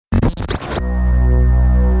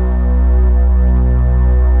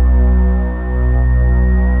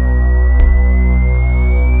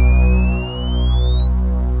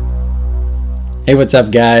Hey, what's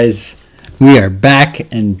up, guys? We are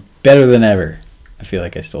back and better than ever. I feel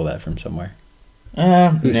like I stole that from somewhere.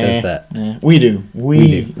 Who says that? Nah. We do.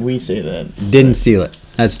 We say that. Didn't steal it.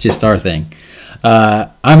 That's just our thing.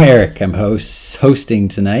 I'm Eric. I'm hosting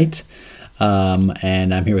tonight,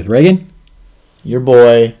 and I'm here with Reagan. Your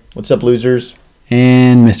boy. What's up, losers?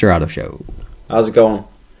 And Mr. Auto Show. How's it going?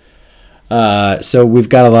 So we've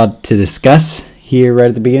got a lot to discuss here right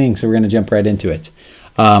at the beginning, so we're going to jump right into it.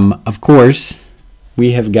 Of course,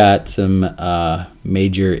 we have got some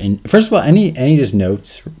major... First of all, any just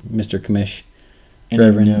notes, Mr. Commish?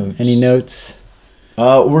 Any notes?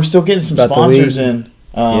 We're still getting some sponsors in.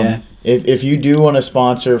 Yeah. If you do want to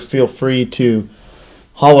sponsor, feel free to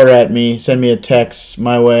holler at me. Send me a text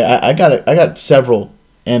my way. I got several,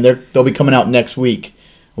 and they'll be coming out next week.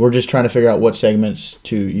 We're just trying to figure out what segments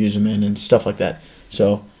to use them in and stuff like that.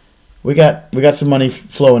 So we got some money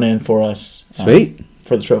flowing in for us. Sweet.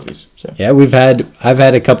 For the trophies. So yeah, I've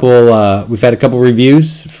had a couple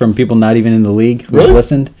reviews from people not even in the league who've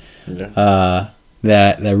listened. Yeah.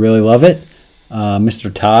 That really love it.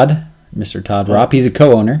 Mr. Todd Ropp, he's a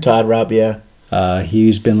co-owner. Todd Ropp, yeah.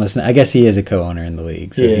 He's been listening. I guess he is a co-owner in the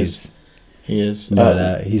league. So he is.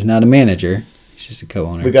 But he's not a manager. He's just a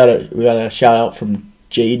co-owner. We got a shout out from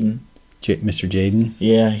Jaden. Mr. Jaden.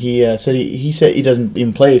 Yeah, he said he said he doesn't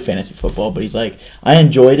even play fantasy football, but he's like, I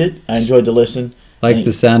enjoyed it. I enjoyed to listen. Likes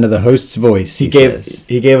the sound of the host's voice. He gave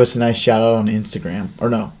us a nice shout out on Instagram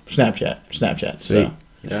Snapchat. Sweet,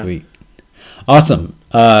 so, sweet, awesome.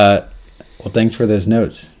 Well, thanks for those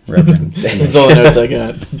notes, Reverend. That's all the notes I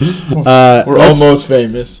got. We're almost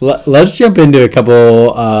famous. Let's jump into a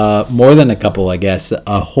couple, more than a couple, I guess.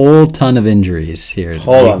 A whole ton of injuries here.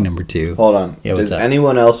 Week number 2. Hold on. Yeah, Does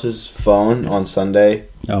anyone else's phone on Sunday?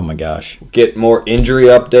 Oh my gosh! Get more injury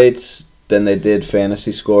updates than they did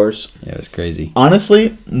fantasy scores? Yeah, it was crazy.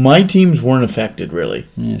 Honestly, my teams weren't affected really.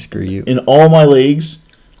 Yeah, screw you. In all my leagues,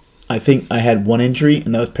 I think I had one injury,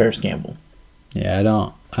 and that was Paris Campbell. Yeah, I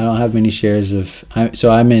don't have many shares of.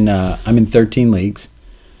 I'm in 13 leagues,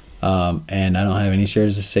 and I don't have any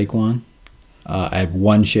shares of Saquon. I have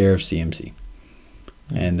one share of CMC,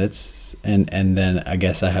 and that's and then I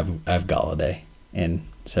guess I have Galladay in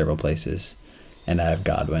several places, and I have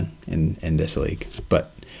Godwin in this league.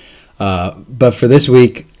 But for this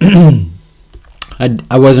week, I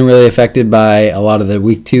wasn't really affected by a lot of the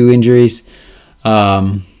week 2 injuries.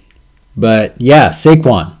 But yeah,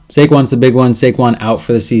 Saquon's the big one. Saquon out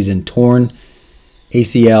for the season. Torn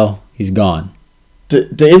ACL. He's gone.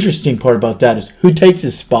 The interesting part about that is who takes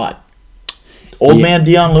his spot? Old man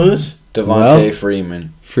Deion Lewis? Devontae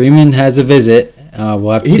Freeman. Freeman has a visit. We'll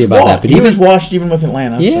have to see about that. But he was washed even with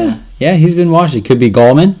Atlanta. Yeah, so. Yeah, he's been washed. It could be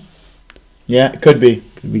Gallman. Yeah, it could be.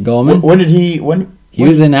 Could be Gallman. When did he... He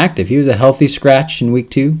was inactive. He was a healthy scratch in week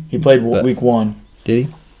 2. He played week 1. Did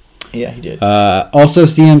he? Yeah, he did. Also,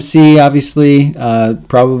 CMC, obviously,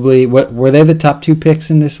 probably. What were they the top 2 picks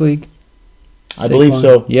in this league? I believe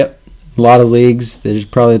so. Yep. A lot of leagues. There's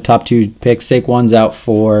probably the top 2 picks. Saquon's out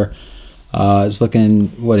for, it's looking,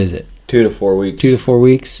 what is it? 2 to 4 weeks. 2 to 4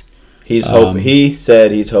 weeks. He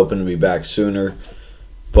said he's hoping to be back sooner,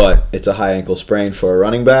 but it's a high ankle sprain for a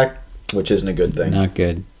running back, which isn't a good thing. Not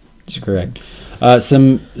good. That's correct. A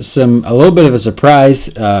little bit of a surprise.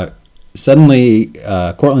 Suddenly,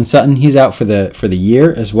 Cortland Sutton, he's out for the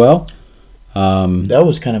year as well. That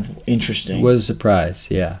was kind of interesting. Was a surprise,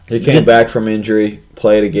 yeah. He came back from injury,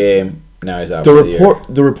 played a game. Now he's out for the year.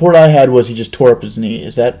 The report I had was he just tore up his knee.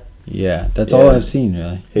 Is that? Yeah, that's all I've seen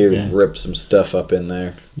really. He ripped some stuff up in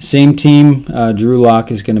there. Same team. Drew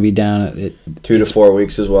Lock is going to be down at 2 to 4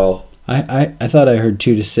 weeks as well. I thought I heard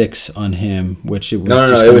 2 to 6 on him, which it was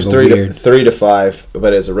no. It was 3 to 5,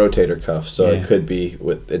 but it's a rotator cuff, so it could be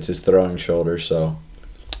it's his throwing shoulder. So,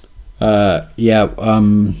 San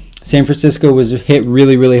Francisco was hit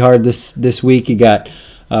really, really hard this week. You got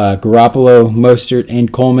Garoppolo, Mostert,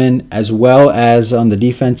 and Coleman, as well as on the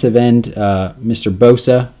defensive end, Mr.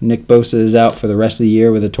 Bosa. Nick Bosa is out for the rest of the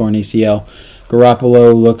year with a torn ACL.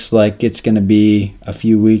 Garoppolo looks like it's going to be a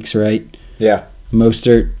few weeks, right? Yeah.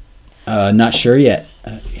 Mostert. Not sure yet.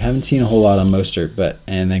 Haven't seen a whole lot on Mostert,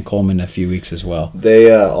 and then Coleman a few weeks as well.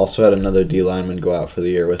 They also had another D lineman go out for the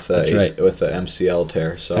year with the MCL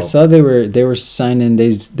tear. So I saw they were signing. They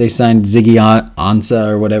signed Ziggy Ansah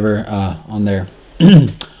or whatever on their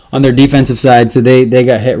on their defensive side. So they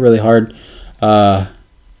got hit really hard,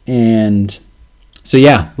 and so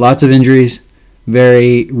yeah, lots of injuries.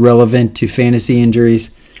 Very relevant to fantasy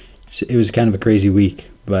injuries. So it was kind of a crazy week,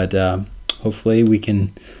 but hopefully we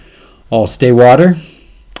can all stay water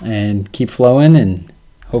and keep flowing, and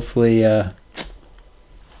hopefully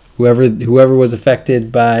whoever was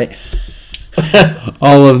affected by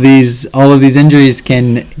all of these injuries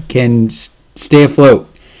can stay afloat.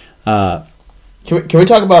 Can we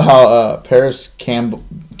talk about how Paris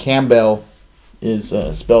Campbell is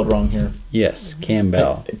spelled wrong here? Yes,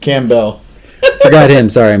 Campbell. Campbell. Forgot him.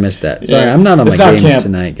 Sorry, I missed that. Sorry, Yeah. I'm not on It's my not game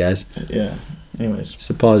tonight, guys. Yeah. Anyways. Just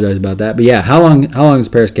apologize about that. But yeah, how long is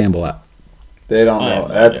Paris Campbell out? They don't I know. have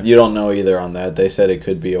no idea. You don't know either on that. They said it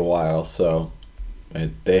could be a while, so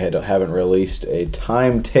they haven't released a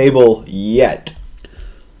timetable yet.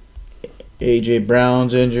 A.J.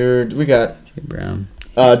 Brown's injured. We got Brown.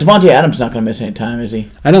 Devontae Adams not going to miss any time, is he?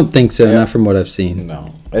 I don't think so. Yeah. Not from what I've seen.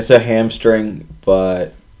 No, it's a hamstring,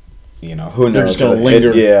 but who knows? They're just gonna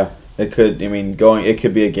linger. It could. I mean, it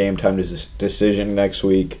could be a game time decision next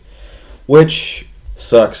week, which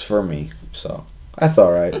sucks for me. So that's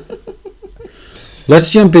all right. Let's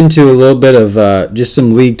jump into a little bit of just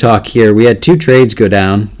some league talk here. We had 2 trades go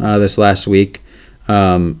down this last week.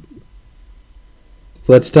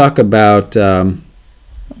 Let's talk about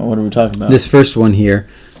What are we talking about? this first one here.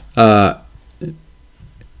 A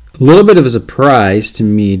little bit of a surprise to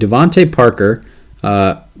me. Devontae Parker,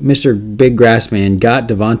 Mr. Big Grass Man, got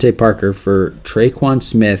Devontae Parker for Traquan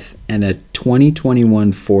Smith and a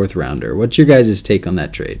 2021 4th rounder. What's your guys' take on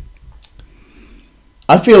that trade?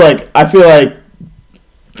 I feel like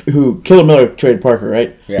Killer Miller traded Parker,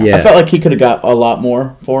 right? Yeah. I felt like he could have got a lot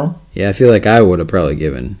more for him. Yeah, I feel like I would have probably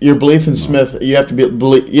given. Your belief in Smith, you have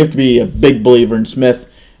to be a big believer in Smith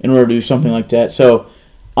in order to do something like that. So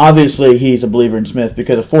obviously he's a believer in Smith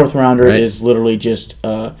because a 4th rounder Right. is literally just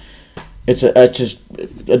it's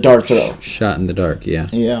a dart throw. Shot in the dark, yeah.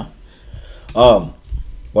 Yeah.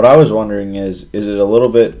 What I was wondering is it a little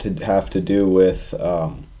bit to have to do with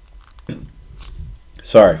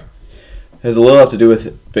has a little have to do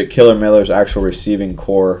with Killer Miller's actual receiving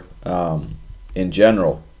core in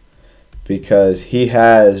general, because he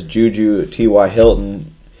has Juju T.Y.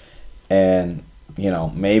 Hilton, and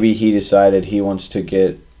maybe he decided he wants to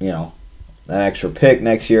get an extra pick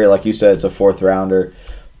next year. Like you said, it's a 4th rounder,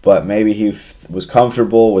 but maybe he was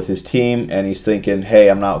comfortable with his team and he's thinking, hey,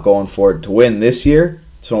 I'm not going for it to win this year,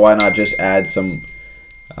 so why not just add some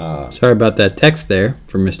Sorry about that text there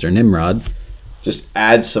from Mr. Nimrod. just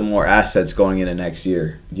add some more assets going into next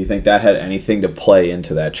year. Do you think that had anything to play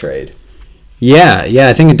into that trade? Yeah,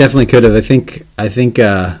 I think it definitely could have. I think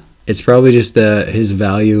it's probably just his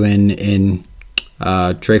value in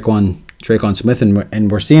Traquan Smith,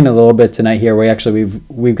 and we're seeing a little bit tonight here.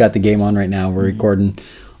 We've got the game on right now. We're recording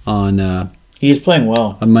on He is playing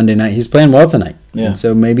well. on Monday night. He's playing well tonight. Yeah. And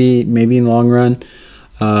so maybe in the long run,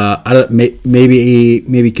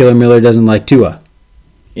 maybe Killer Miller doesn't like Tua.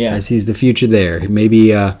 Yeah. As he's the future there.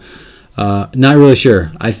 Maybe not really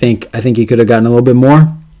sure. I think he could have gotten a little bit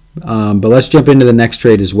more. But let's jump into the next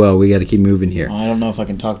trade as well. We got to keep moving here. I don't know if I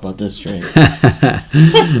can talk about this trade.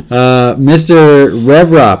 Mr.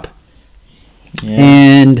 Revrop Yeah.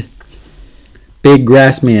 and Big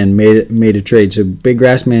Grassman made a trade. So Big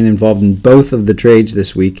Grassman involved in both of the trades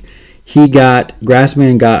this week.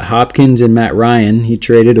 Grassman got Hopkins and Matt Ryan. He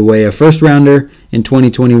traded away a 1st rounder in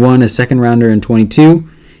 2021, a 2nd rounder in 22.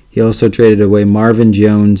 He also traded away Marvin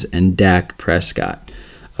Jones and Dak Prescott.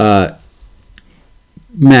 Matt.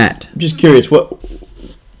 I'm just curious what.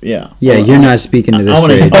 Yeah. Yeah, you're not speaking to this I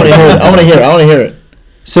want to trade. hear it.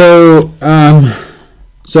 So I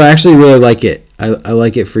actually really like it. I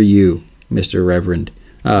like it for you, Mr. Reverend.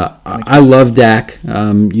 I love Dak.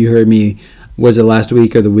 You heard me. Was it last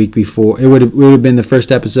week or the week before? It would have been the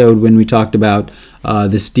first episode when we talked about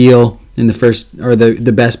the steal in the first, or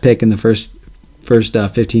the best pick in the first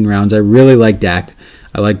 15 rounds. I really like Dak.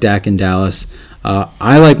 I like Dak in Dallas.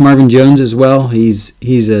 I like Marvin Jones as well. He's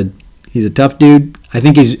a tough dude. I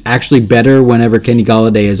think he's actually better whenever Kenny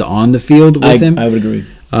Golladay is on the field with him. I would agree.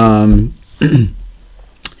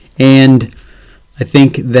 And I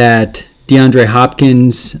think that DeAndre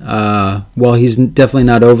Hopkins, while he's definitely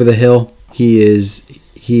not over the hill, he is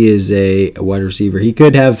a wide receiver. He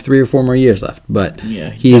could have 3 or 4 more years left, but Yeah,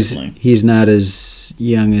 he's definitely. he's not as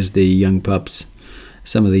young as the young pups,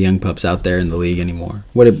 some of the young pups out there in the league anymore.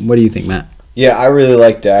 What do you think, Matt? Yeah, I really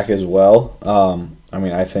like Dak as well.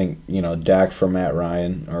 I think, Dak for Matt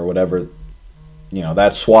Ryan or whatever,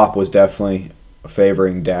 that swap was definitely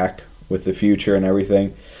favoring Dak with the future and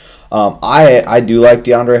everything. I do like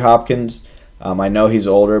DeAndre Hopkins. I know he's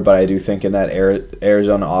older, but I do think in that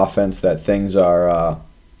Arizona offense that things are,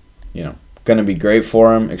 going to be great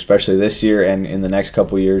for him, especially this year and in the next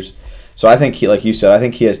couple years. So I think like you said, I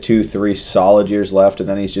think he has 2-3 solid years left, and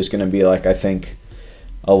then he's just going to be like, I think,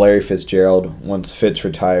 a Larry Fitzgerald once Fitz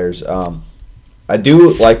retires. I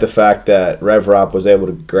do like the fact that Rev Rop was able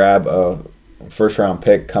to grab a first-round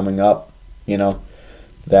pick coming up,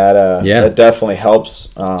 that definitely helps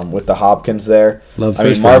with the Hopkins there. Love I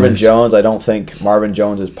mean, first Marvin rounders. Jones, I don't think Marvin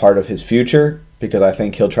Jones is part of his future because I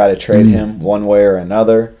think he'll try to trade him one way or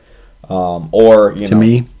another. Or To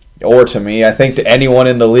me, I think to anyone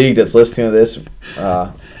in the league that's listening to this.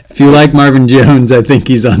 if you like Marvin Jones, I think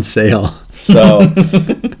he's on sale. So,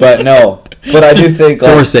 but I do think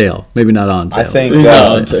For sale, maybe not on sale. I think He's, For not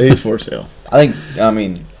sale. on sale. He's for sale.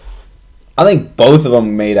 I think both of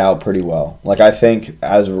them made out pretty well. Like I think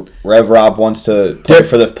as Rev Rob wants to play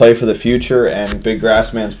for the future, and Big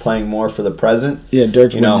Grass Man's playing more for the present. Yeah,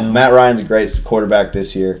 Dirk's Matt Ryan's a great quarterback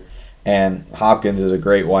this year, and Hopkins is a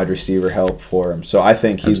great wide receiver help for him. So I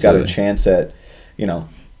think he's got a chance at,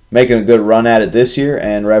 making a good run at it this year,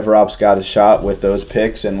 and Rev Rob's got a shot with those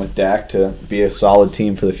picks and with Dak to be a solid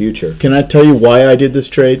team for the future. Can I tell you why I did this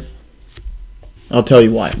trade? I'll tell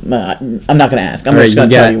you why. I'm not going to ask. I'm just going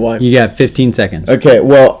to tell you why. You got 15 seconds. Okay,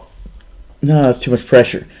 well, no, that's too much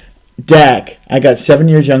pressure. Dak, I got 7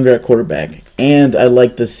 years younger at quarterback, and I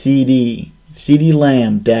like the CD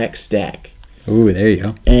Lamb Dak stack. Ooh, there you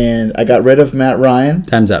go. And I got rid of Matt Ryan,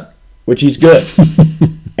 Time's up. which he's good.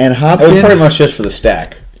 And It Hopkins, was pretty much just for the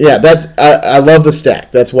stack. yeah, I love the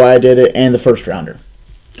stack. That's why I did it, and the first rounder.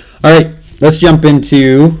 All right, let's jump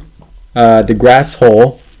into the Grass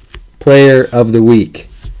Hole Player of the Week.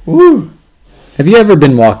 Woo! Have you ever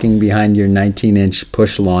been walking behind your 19-inch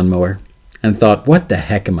push lawnmower and thought, what the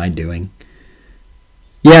heck am I doing?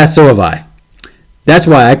 Yeah, so have I. That's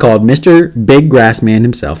why I called Mr. Big Grass Man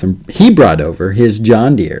himself, and he brought over his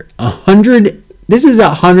John Deere 100. This is a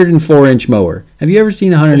 104-inch mower. Have you ever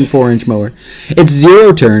seen a 104-inch mower? It's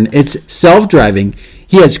zero turn. It's self-driving.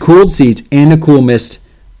 He has cooled seats and a cool mist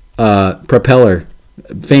propeller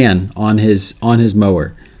fan on his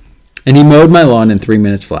mower. And he mowed my lawn in 3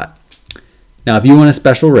 minutes flat. Now, if you want a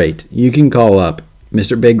special rate, you can call up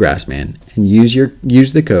Mr. Big Grass Man and use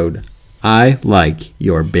the code I like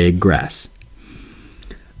your big grass.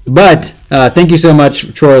 But thank you so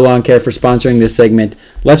much, Troy Lawn Care, for sponsoring this segment.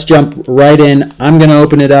 Let's jump right in. I'm going to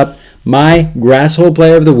open it up. My Grass Hole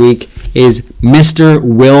Player of the Week is Mr.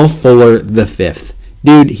 Will Fuller V.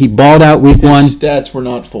 Dude, he balled out week one. His stats were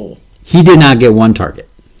not full. He did not get one target.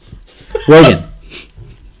 Reagan.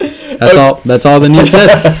 That's all the news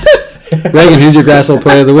said. Reagan, who's your Grass Hole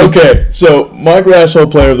Player of the Week? Okay, so my Grass Hole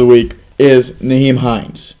Player of the Week is Nyheim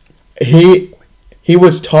Hines. He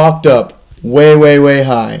was talked up way, way, way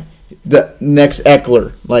high. The next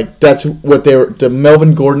Eckler. Like, that's what they were, the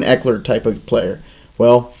Melvin Gordon Eckler type of player.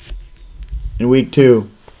 Well, in week 2,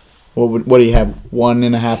 what do you have?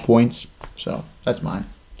 1.5 points? So, that's mine.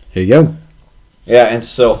 Here you go. Yeah, and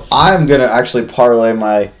so I'm going to actually parlay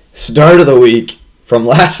my start of the week from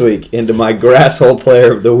last week into my Grass Hole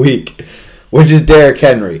Player of the Week, which is Derrick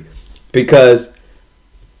Henry. Because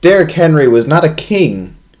Derrick Henry was not a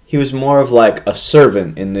king. He was more of like a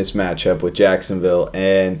servant in this matchup with Jacksonville.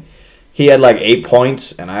 And he had like 8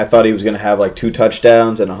 points, and I thought he was going to have like 2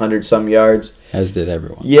 touchdowns and 100-some yards. As did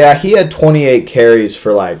everyone. Yeah, he had 28 carries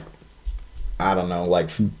for like, I don't know, like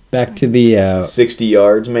Back to the 60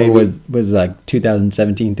 yards maybe. was like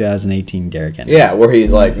 2017, 2018 Derrick Henry. Yeah, where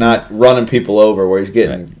he's like not running people over, where he's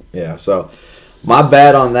getting yeah. So my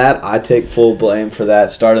bad on that. I take full blame for that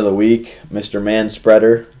start of the week, Mr. Man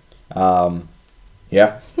Spreader.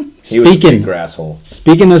 Yeah, he was a big grass hole.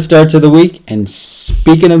 Speaking of starts of the week, and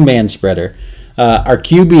speaking of Man Spreader, our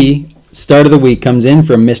QB start of the week comes in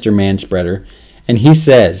from Mr. Man Spreader, and he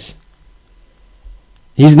says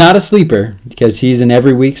he's not a sleeper because he's an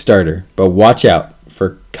every week starter, but watch out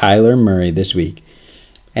for Kyler Murray this week.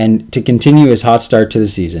 And to continue his hot start to the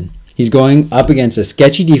season, he's going up against a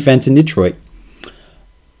sketchy defense in Detroit,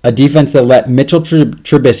 a defense that let Mitchell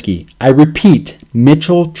Trubisky, I repeat,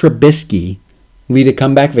 Mitchell Trubisky, lead a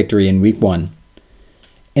comeback victory in week 1,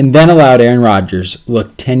 and then allowed Aaron Rodgers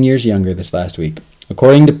look 10 years younger this last week.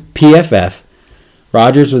 According to PFF,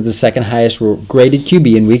 Rodgers was the second highest graded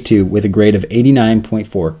QB in week 2 with a grade of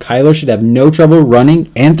 89.4. Kyler should have no trouble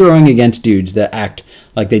running and throwing against dudes that act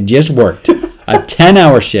like they just worked a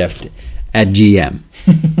 10-hour shift at GM.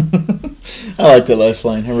 I like that last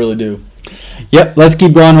line. I really do. Yep, let's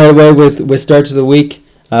keep going right away with starts of the week.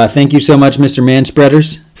 Thank you so much, Mr.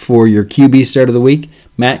 Manspreaders, for your QB start of the week.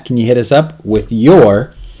 Matt, can you hit us up with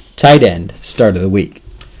your tight end start of the week?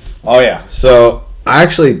 Oh, yeah. So I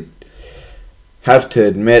actually have to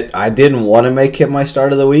admit I didn't want to make him my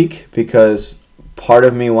start of the week because part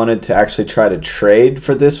of me wanted to actually try to trade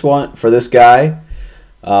for this guy.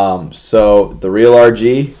 So the real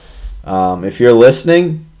RG, if you're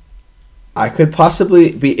listening, I could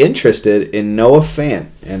possibly be interested in Noah Fant,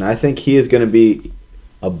 and I think he is going to be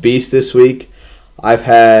a beast this week. I've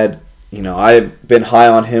had I've been high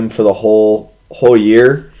on him for the whole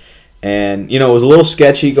year. And, it was a little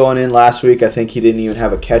sketchy going in last week. I think he didn't even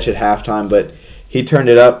have a catch at halftime, but he turned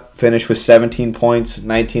it up, finished with 17 points,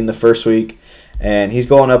 19 the first week. And he's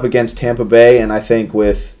going up against Tampa Bay, and I think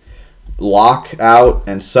with Locke out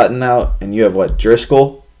and Sutton out, and you have,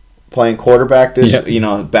 Driscoll playing quarterback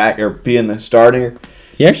back or being the starter.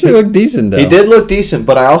 He actually looked decent, though. He did look decent,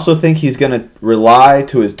 but I also think he's going to rely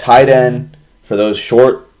to his tight end for those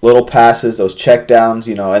short little passes, those checkdowns,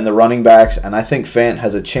 and the running backs. And I think Fant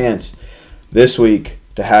has a chance this week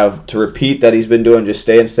to repeat that he's been doing, just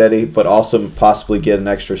staying steady, but also possibly get an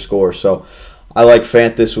extra score. So I like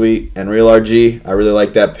Fant this week, and Real RG, I really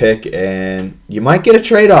like that pick, and you might get a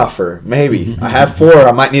trade offer, maybe. I have 4.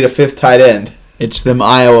 I might need a 5th tight end. It's them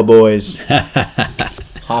Iowa boys.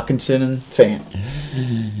 Hawkinson and Fant.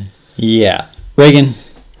 Yeah. Reagan,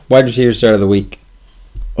 wide receiver start of the week.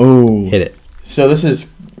 Oh, Hit it. So this is,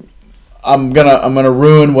 I'm gonna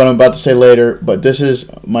ruin what I'm about to say later, but this is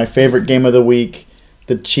my favorite game of the week: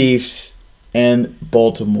 the Chiefs and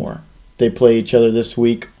Baltimore. They play each other this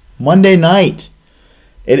week, Monday night.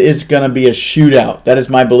 It is gonna be a shootout. That is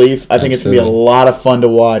my belief. I think it's gonna be a lot of fun to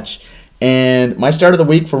watch. And my start of the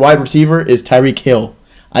week for wide receiver is Tyreek Hill.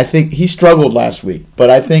 I think he struggled last week, but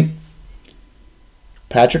I think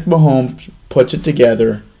Patrick Mahomes puts it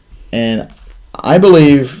together, and I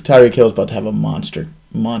believe Tyreek Hill is about to have a monster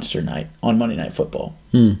night on Monday Night Football.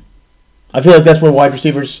 I feel like that's where wide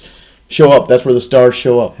receivers show up. That's where the stars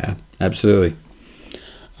show up. Yeah, absolutely.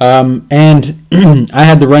 And I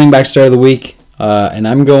had the running back start of the week, and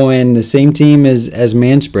I'm going the same team as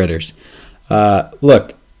man spreaders.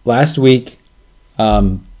 Look, last week,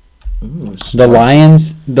 the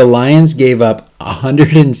Lions gave up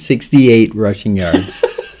 168 rushing yards.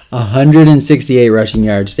 168 rushing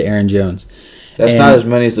yards to Aaron Jones. That's not as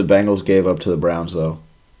many as the Bengals gave up to the Browns, though.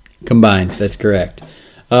 Combined, that's correct.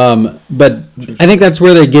 But I think that's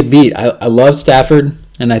where they get beat. I love Stafford,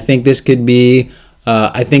 and I think this could be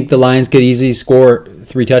I think the Lions could easily score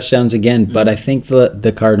 3 touchdowns again, but I think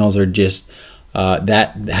the Cardinals are just have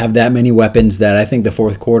that many weapons that I think the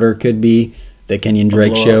fourth quarter could be the Kenyon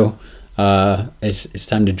Drake show. It's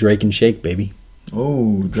time to Drake and shake, baby.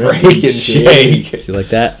 Oh, Drake and shake. You like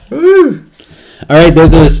that? Woo. All right,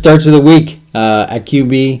 those are the starts of the week. At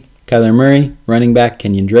QB, Kyler Murray. Running back,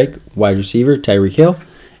 Kenyon Drake. Wide receiver, Tyreek Hill.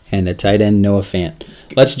 And a tight end, Noah Fant.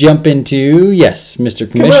 Let's jump into,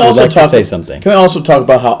 Mr. Commissioner would like to say something. Can we also talk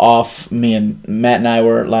about how off me and Matt and I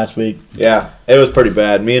were last week? Yeah, it was pretty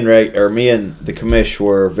bad. Me and the commish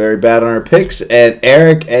were very bad on our picks, and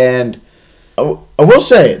Eric and I will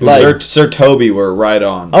say, Sir Toby were right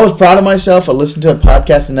on. I was proud of myself. I listened to a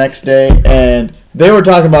podcast the next day, and they were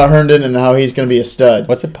talking about Herndon and how he's going to be a stud.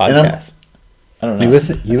 What's a podcast? I don't know.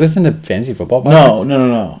 You listen to fantasy football podcasts?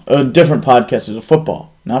 No. A different podcast is a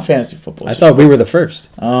football, not fantasy football. I thought we were the first.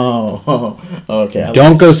 Oh, okay.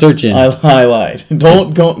 Don't go searching. I lied.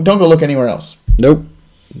 Don't go look anywhere else. Nope.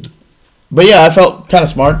 But yeah, I felt kind of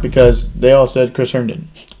smart because they all said Chris Herndon,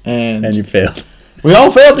 and you failed. We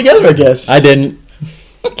all failed together, I guess. I didn't.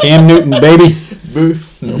 Cam Newton, baby.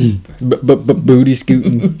 No. Booty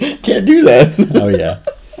scooting. Can't do that. Oh, yeah.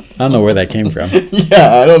 I don't know where that came from.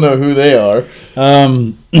 Yeah, I don't know who they are.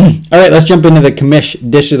 All right, let's jump into the commish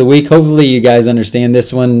dish of the week. Hopefully you guys understand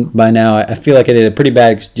this one by now. I feel like I did a pretty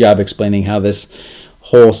bad job explaining how this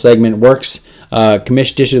whole segment works.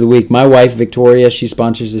 Commish dish of the week. My wife, Victoria, she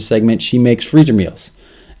sponsors this segment. She makes freezer meals.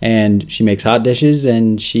 And she makes hot dishes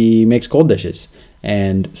and she makes cold dishes.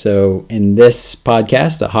 And so in this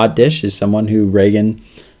podcast, a hot dish is someone who Reagan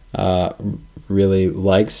really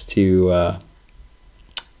likes to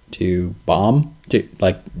bomb, to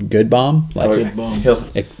good bomb, good bomb.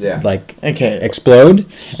 Explode.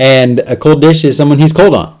 And a cold dish is someone he's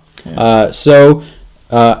cold on. Yeah.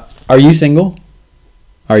 Are you single?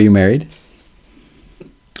 Are you married?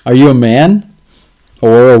 Are you a man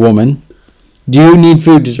or a woman? Do you need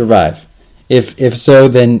food to survive? If so,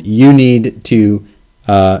 then you need to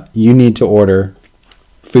order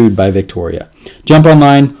Food by Victoria. Jump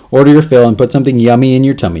online, order your fill, and put something yummy in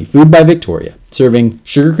your tummy. Food by Victoria, serving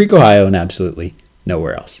Sugar Creek, Ohio, and absolutely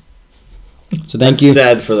nowhere else. So thank you. It's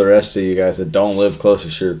sad for the rest of you guys that don't live close to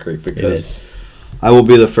Sugar Creek, because I will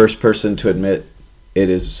be the first person to admit it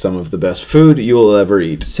is some of the best food you will ever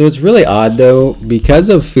eat. So it's really odd, though, because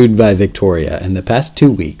of Food by Victoria, in the past 2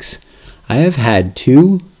 weeks, I have had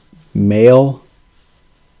 2 male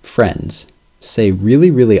friends say really,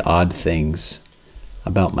 really odd things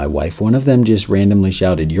about my wife. One of them just randomly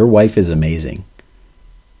shouted, "Your wife is amazing."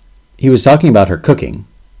 He was talking about her cooking,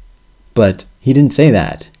 but he didn't say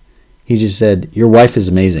that. He just said, "Your wife is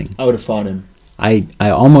amazing." I would have fought him. I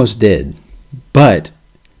almost did, but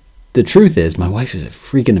the truth is, my wife is a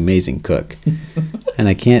freaking amazing cook, and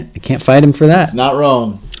I can't fight him for that. Not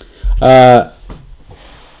wrong.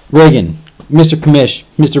 Reagan, Mr. Commish,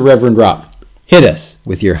 Mr. Reverend Rob, hit us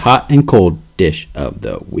with your hot and cold dish of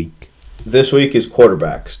the week. This week is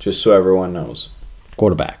quarterbacks, just so everyone knows.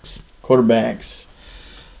 Quarterbacks.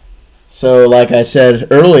 So, like I said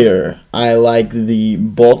earlier, I like the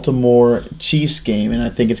Baltimore Chiefs game, and I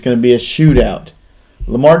think it's going to be a shootout.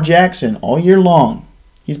 Lamar Jackson, all year long,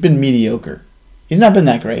 he's been mediocre. He's not been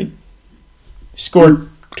that great. He scored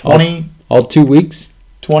 20. All 2 weeks?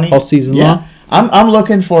 20. All season long? I'm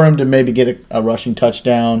looking for him to maybe get a rushing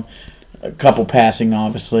touchdown, a couple passing,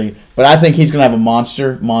 obviously. But I think he's going to have a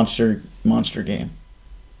monster game.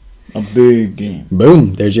 A big game.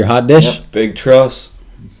 Boom. There's your hot dish. Yep. Big trust.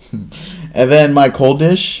 And then my cold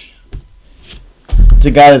dish, it's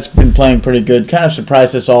a guy that's been playing pretty good. Kind of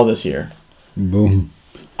surprised us all this year. Boom.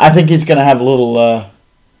 I think he's going to have a little...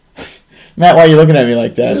 Matt, why are you looking at me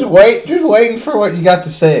like that? Just waiting for what you got to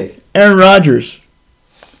say. Aaron Rodgers.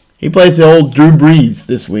 He plays the old Drew Brees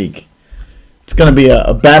this week. It's going to be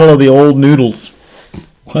a battle of the old noodles.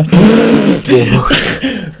 What?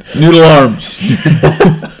 Noodle arms.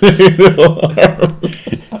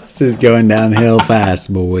 This is going downhill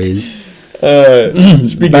fast, boys. Battle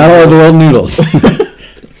of the old noodles.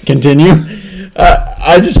 Continue.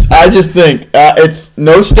 I just think it's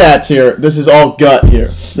no stats here. This is all gut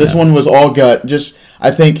here. This one was all gut.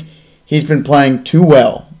 I think he's been playing too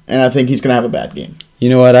well, and I think he's going to have a bad game. You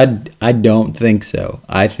know what? I don't think so.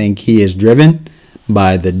 I think he is driven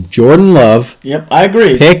by the Jordan Love Yep, I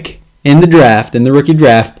agree. pick in the rookie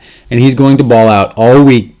draft, and he's going to ball out all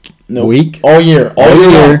week. All year. All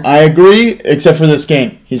year. I agree, except for this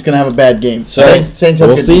game. He's going to have a bad game. So Saints have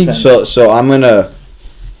we'll good see. defense. So I'm going to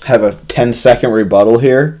have a 10-second rebuttal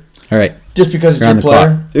here. All right. Just because it's You're on your the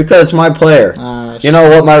player? Because it's my player. You know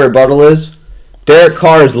what my rebuttal is? Derek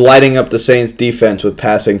Carr is lighting up the Saints defense with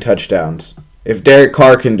passing touchdowns. If Derek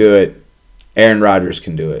Carr can do it, Aaron Rodgers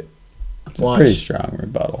can do it. Watch. Pretty strong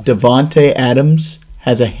rebuttal. Devontae Adams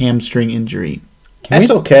has a hamstring injury.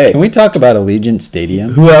 That's okay. Can we talk about Allegiant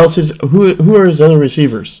Stadium? Who else is who are his other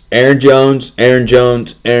receivers? Aaron Jones. Yeah, Aaron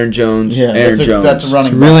Jones. that's a It's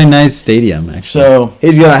running a back. really nice stadium, actually. So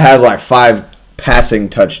He's going to have like 5 passing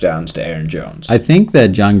touchdowns to Aaron Jones. I think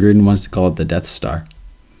that John Gruden wants to call it the Death Star.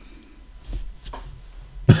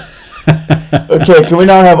 okay, can we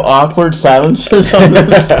not have awkward silences on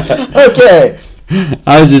this? Okay.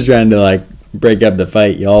 I was just trying to break up the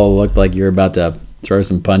fight. Y'all looked like you were about to throw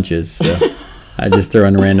some punches, so I just throw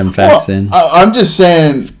in random facts in. I'm just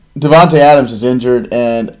saying Devontae Adams is injured,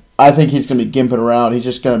 and I think he's going to be gimping around. He's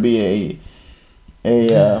just going to be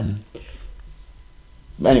anyways.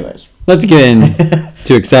 Let's get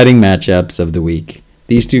into exciting matchups of the week.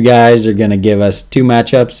 These two guys are going to give us 2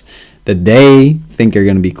 matchups that they think are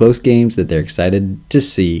going to be close games that they're excited to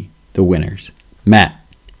see the winners. Matt,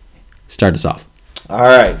 start us off. All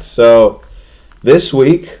right, so this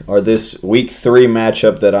week, or this week 3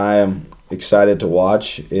 matchup that I am excited to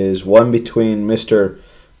watch is one between Mr.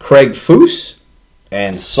 Craig Foose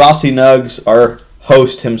and Saucy Nugs, our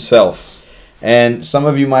host himself. And some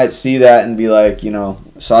of you might see that and be like,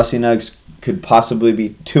 Saucy Nugs could possibly be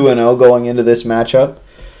 2-0 going into this matchup,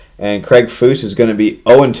 and Craig Foose is going to be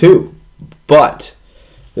 0-2. But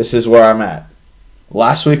this is where I'm at.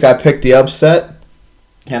 Last week I picked the upset,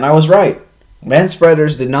 and I was right.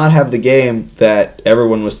 Manspreaders did not have the game that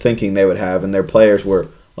everyone was thinking they would have, and their players were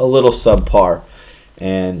a little subpar.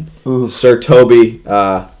 And Sir Toby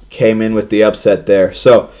came in with the upset there.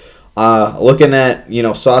 So looking at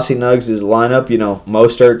Saucy Nugs' lineup,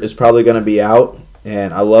 Mostert is probably going to be out,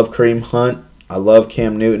 and I love Kareem Hunt. I love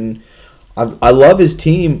Cam Newton. I love his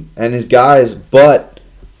team and his guys, but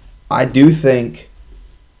I do think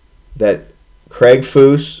that Craig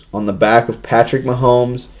Foose on the back of Patrick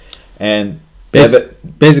Mahomes and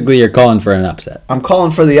Basically, you're calling for an upset. I'm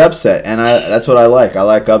calling for the upset, and that's what I like. I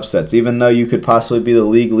like upsets. Even though you could possibly be the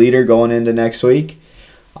league leader going into next week,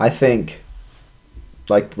 I think,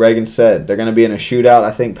 like Reagan said, they're going to be in a shootout.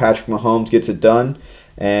 I think Patrick Mahomes gets it done,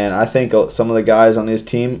 and I think some of the guys on his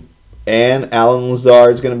team and Alan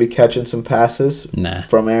Lazard is going to be catching some passes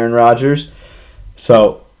from Aaron Rodgers.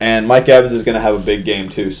 So, and Mike Evans is going to have a big game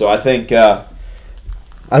too. So I think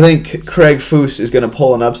Craig Foose is going to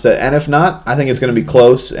pull an upset, and if not, I think it's going to be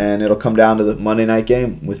close, and it'll come down to the Monday night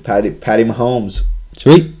game with Patty Mahomes.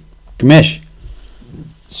 Sweet. Commish.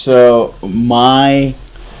 So my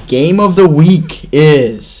game of the week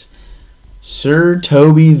is Sir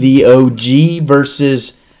Toby the OG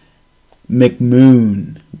versus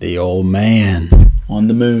McMoon The old man. on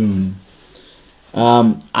the moon.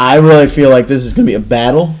 I really feel like this is going to be a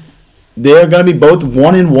battle. They're going to be both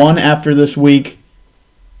 1-1 after this week.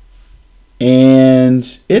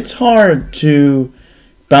 And it's hard to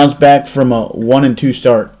bounce back from a 1-2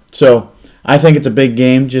 start. So I think it's a big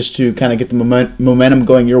game just to kind of get the momentum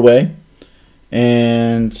going your way.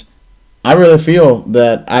 And I really feel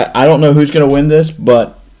that I don't know who's going to win this,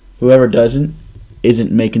 but whoever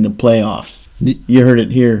isn't making the playoffs. You heard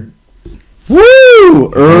it here.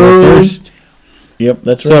 Woo! First. Yep,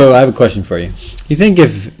 that's right. So I have a question for you. You think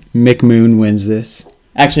if McMoon wins this?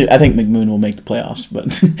 Actually, I think McMoon will make the playoffs,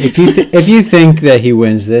 but if you think that he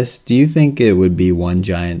wins this, do you think it would be one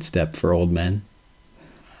giant step for old men?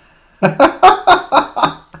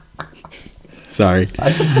 Sorry. All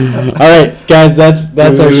right, guys,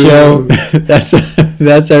 that's our show.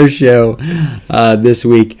 that's our show this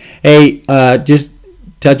week. Hey, just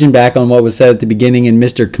touching back on what was said at the beginning in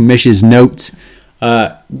Mr. Comish's notes,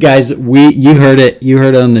 guys. You heard it. You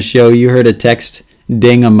heard it on the show. You heard a text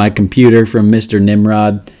ding on my computer from Mr.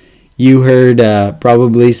 Nimrod. You heard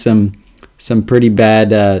probably some pretty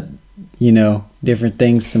bad, different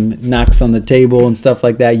things, some knocks on the table and stuff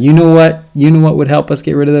like that. You know what? Would help us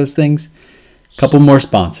get rid of those things? Couple more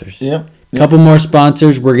sponsors. Yep. Couple more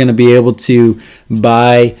sponsors. We're going to be able to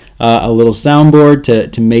buy a little soundboard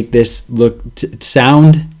to make this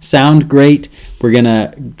sound great. We're going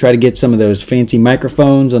to try to get some of those fancy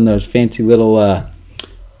microphones on those fancy little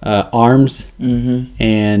arms,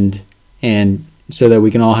 and so that we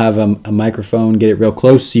can all have a microphone, get it real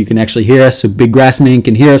close so you can actually hear us, so Big Grass Man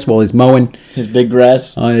can hear us while he's mowing his big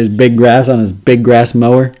grass on his big grass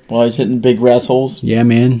mower. While he's hitting big grass holes. Yeah,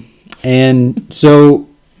 man. And so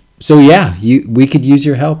yeah, we could use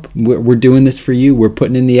your help. We're doing this for you. We're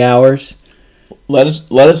putting in the hours. Let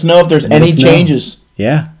us know if there's any changes.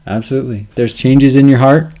 Yeah, absolutely. If there's changes in your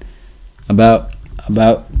heart about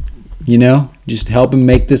just helping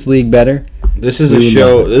make this league better. This is a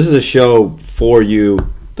show. This is a show for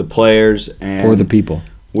you, the players, and for the people.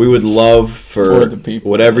 We would love for the people.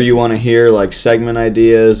 Whatever you want to hear, like segment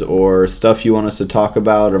ideas or stuff you want us to talk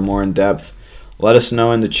about or more in depth. Let us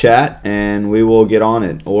know in the chat, and we will get on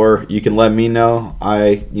it. Or you can let me know.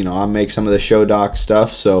 I make some of the show doc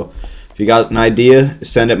stuff. So if you got an idea,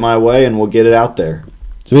 send it my way, and we'll get it out there.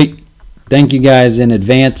 Sweet. Thank you guys in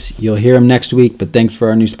advance. You'll hear them next week, but thanks for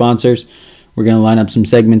our new sponsors. We're going to line up some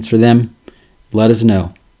segments for them. Let us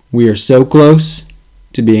know. We are so close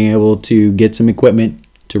to being able to get some equipment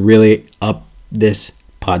to really up this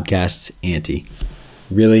podcast's ante.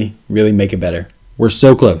 Really, really make it better. We're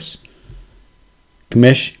so close.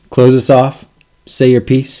 Commish, close us off. Say your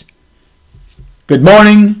piece. Good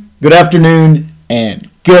morning, good afternoon, and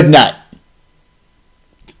good night.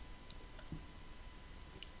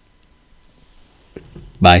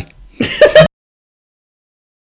 Bye.